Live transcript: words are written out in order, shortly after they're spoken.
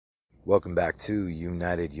Welcome back to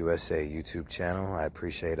United USA YouTube channel. I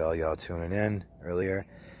appreciate all y'all tuning in. Earlier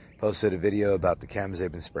posted a video about the chems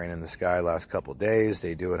they've been spraying in the sky last couple days.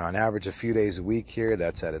 They do it on average a few days a week here.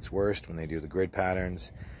 That's at its worst when they do the grid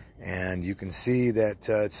patterns. And you can see that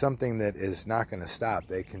it's something that is not going to stop.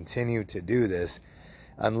 They continue to do this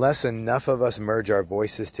unless enough of us merge our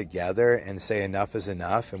voices together and say enough is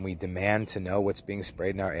enough and we demand to know what's being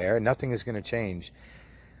sprayed in our air. Nothing is going to change.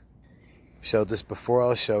 Showed this before,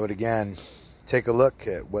 I'll show it again. Take a look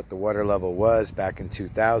at what the water level was back in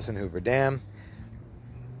 2000, Hoover Dam.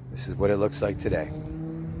 This is what it looks like today.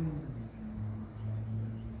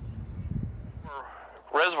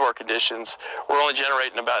 Reservoir conditions, we're only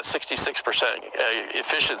generating about 66%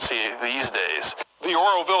 efficiency these days. The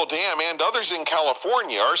Oroville Dam and others in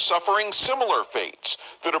California are suffering similar fates.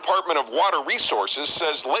 The Department of Water Resources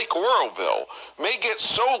says Lake Oroville may get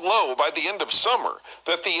so low by the end of summer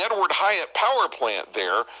that the Edward Hyatt power plant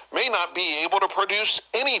there may not be able to produce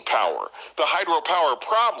any power. The hydropower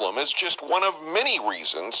problem is just one of many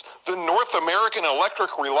reasons the North American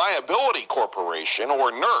Electric Reliability Corporation,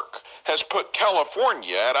 or NERC, has put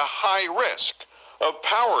California at a high risk of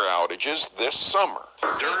power outages this summer.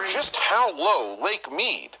 Just how low Lake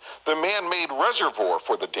Mead, the man-made reservoir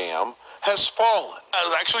for the dam, has fallen.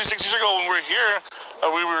 Actually, 6 years ago when we were here,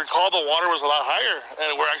 we recall the water was a lot higher,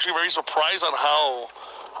 and we're actually very surprised on how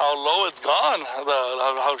low it's gone,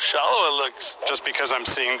 how shallow it looks. Just because I'm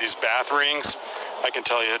seeing these bath rings, I can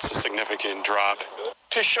tell you it's a significant drop.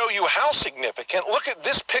 To show you how significant, look at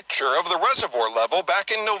this picture of the reservoir level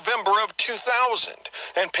back in November of 2000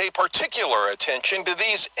 and pay particular attention to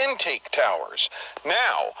these intake towers.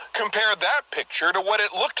 Now, compare that picture to what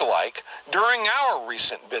it looked like during our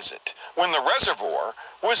recent visit when the reservoir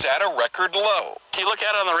was at a record low. If you look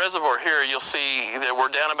out on the reservoir here, you'll see that we're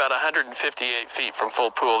down about 158 feet from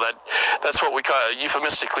full pool. That's what we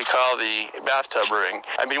euphemistically call the bathtub ring.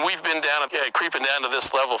 I mean, we've been down, creeping down to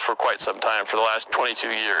this level for quite some time, for the last 22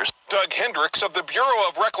 years. Doug Hendricks of the Bureau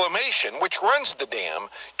of Reclamation, which runs the dam,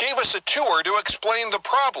 gave us a tour to explain the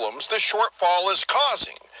problems the shortfall is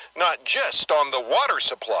causing, not just on the water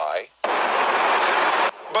supply,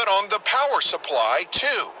 but on the power supply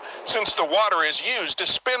too, since the water is used to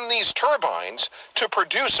spin these turbines to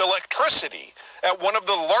produce electricity at one of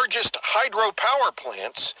the largest hydropower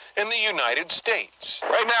plants in the United States.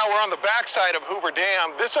 Right now we're on the backside of Hoover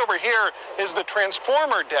Dam. This over here is the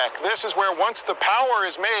transformer deck. This is where once the power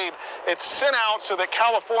is made, it's sent out so that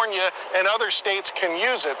California and other states can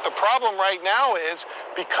use it. The problem right now is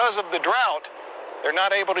because of the drought, they're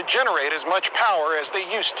not able to generate as much power as they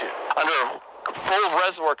used to. Under full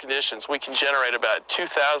reservoir conditions, we can generate about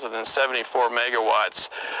 2,074 megawatts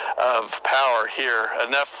of power here,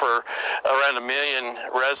 enough for around 1 million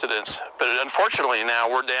residents. But unfortunately now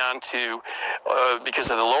we're down to,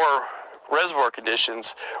 because of the lower reservoir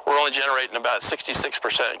conditions, we're only generating about 66%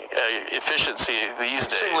 efficiency these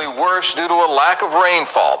days. Increasingly worse due to a lack of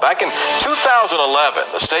rainfall. Back in 2011,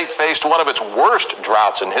 the state faced one of its worst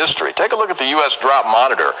droughts in history. Take a look at the U.S. Drought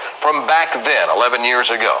Monitor from back then, 11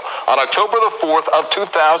 years ago. On October the 4th of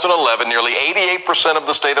 2011, nearly 88% of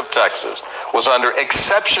the state of Texas was under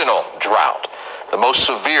exceptional drought, the most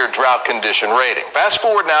severe drought condition rating. Fast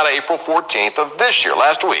forward now to April 14th of this year,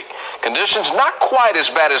 last week. Conditions not quite as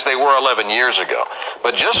bad as they were 11 years ago,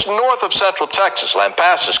 but just north of central Texas,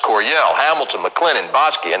 Lampasas, Coryell, Hamilton, McLennan,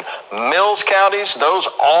 Bosque, and Mills counties, those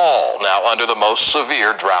all now under the most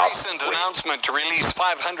severe drought. Recent announcement to release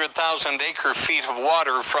 500,000 acre-feet of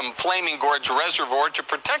water from Flaming Gorge Reservoir to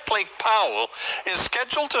protect Lake Powell is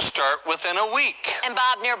scheduled to start within a week. And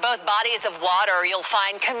Bob, near both bodies of water, you'll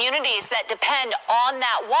find communities that depend on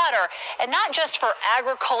that water, and not just for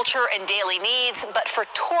agriculture and daily needs, but for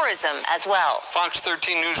tourism as well. Fox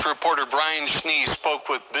 13 News reporter Brian Schnee spoke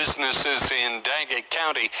with businesses in Daggett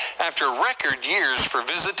County after record years for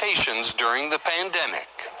visitations during the pandemic.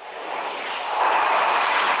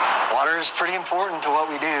 Water is pretty important to what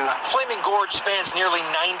we do. Flaming Gorge spans nearly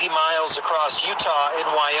 90 miles across Utah and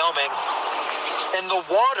Wyoming, and the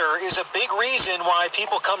water is a big reason why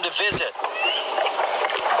people come to visit.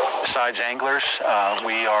 Besides anglers,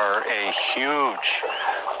 we are a huge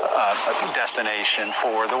destination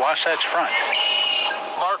for the Wasatch Front.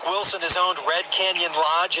 Mark Wilson has owned Red Canyon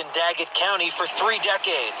Lodge in Daggett County for 3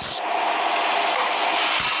 decades.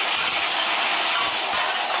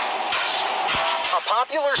 A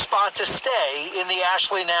popular spot to stay in the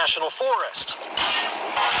Ashley National Forest.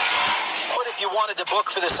 But if you wanted to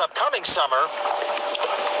book for this upcoming summer,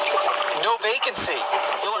 no vacancy.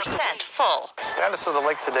 Percent full. The status of the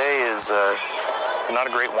lake today is not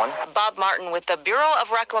a great one. Bob Martin with the Bureau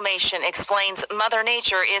of Reclamation explains Mother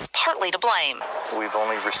Nature is partly to blame. We've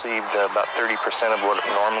only received about 30% of what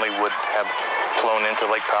normally would have flown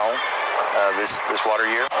into Lake Powell this water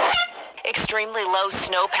year. Extremely low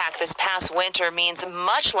snowpack this past winter means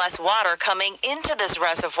much less water coming into this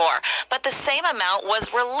reservoir, but the same amount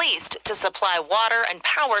was released to supply water and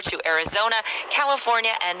power to Arizona,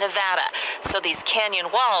 California, and Nevada. So these canyon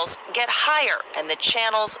walls get higher and the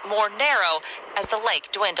channels more narrow as the lake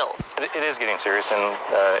dwindles. It is getting serious, and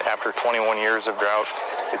after 21 years of drought,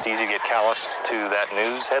 it's easy to get calloused to that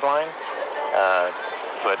news headline.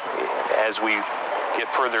 But as we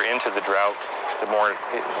get further into the drought, the more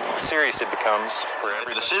serious it becomes for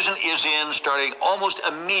everybody. The decision is in starting almost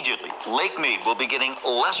immediately. Lake Mead will be getting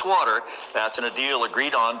less water. That's in a deal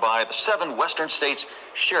agreed on by the 7 western states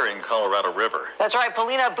sharing Colorado River. That's right.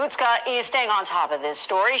 Paulina Butska is staying on top of this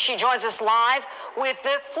story. She joins us live with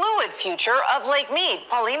the fluid future of Lake Mead.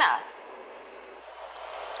 Paulina.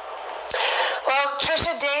 Well,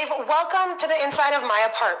 Trisha, Dave, welcome to the inside of my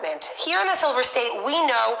apartment. Here in the Silver State, we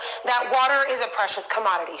know that water is a precious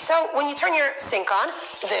commodity. So when you turn your sink on,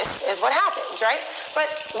 this is what happens, right? But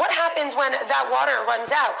what happens when that water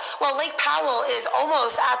runs out? Well, Lake Powell is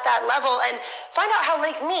almost at that level, and find out how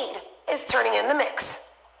Lake Mead is turning in the mix.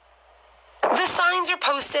 The signs are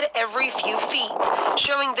posted every few feet,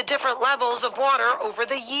 showing the different levels of water over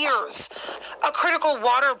the years. A critical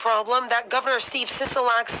water problem that Governor Steve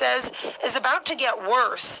Sisolak says is about to get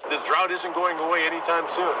worse. This drought isn't going away anytime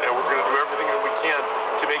soon, and we're going to do everything that we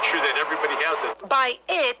can to make sure that everybody has it. By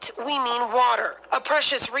it, we mean water, a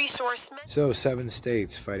precious resource. So 7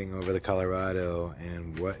 states fighting over the Colorado,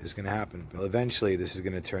 and what is going to happen? Well, eventually this is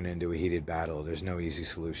going to turn into a heated battle. There's no easy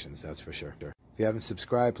solutions, that's for sure. If you haven't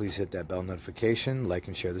subscribed, please hit that bell notification, like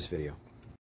and share this video.